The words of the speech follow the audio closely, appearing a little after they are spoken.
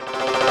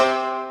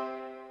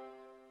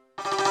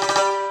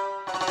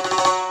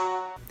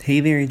Hey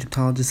there,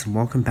 Egyptologists, and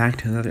welcome back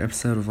to another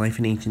episode of Life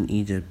in Ancient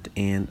Egypt.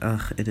 And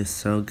it is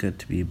so good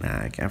to be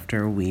back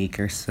after a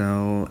week or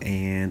so.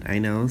 And I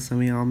know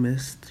some of y'all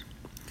missed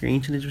your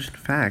ancient Egyptian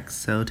facts.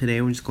 So today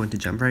we're just going to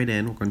jump right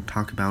in. We're going to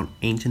talk about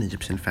ancient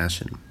Egyptian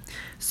fashion.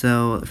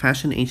 So,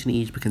 fashion in ancient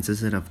Egypt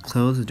consisted of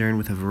clothes adorned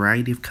with a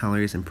variety of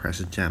colors and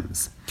precious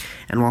gems.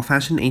 And while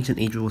fashion in ancient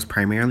Egypt was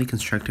primarily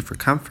constructed for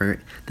comfort,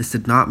 this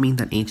did not mean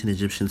that ancient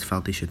Egyptians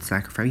felt they should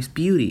sacrifice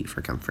beauty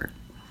for comfort.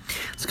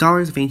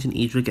 Scholars of ancient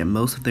Egypt get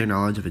most of their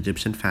knowledge of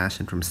Egyptian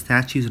fashion from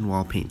statues and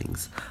wall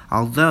paintings,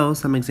 although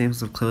some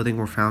examples of clothing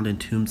were found in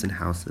tombs and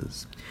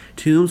houses.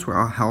 Tombs were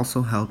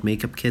also held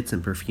makeup kits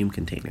and perfume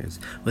containers,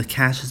 with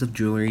caches of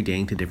jewelry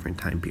dating to different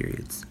time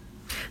periods.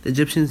 The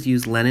Egyptians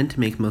used linen to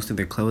make most of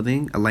their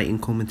clothing, a light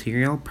and cool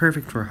material,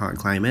 perfect for a hot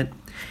climate,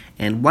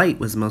 and white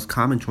was the most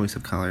common choice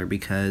of color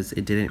because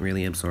it didn't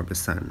really absorb the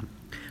sun.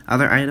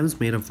 Other items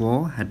made of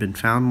wool had been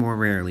found more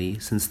rarely,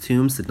 since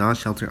tombs did not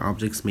shelter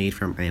objects made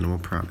from animal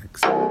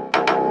products.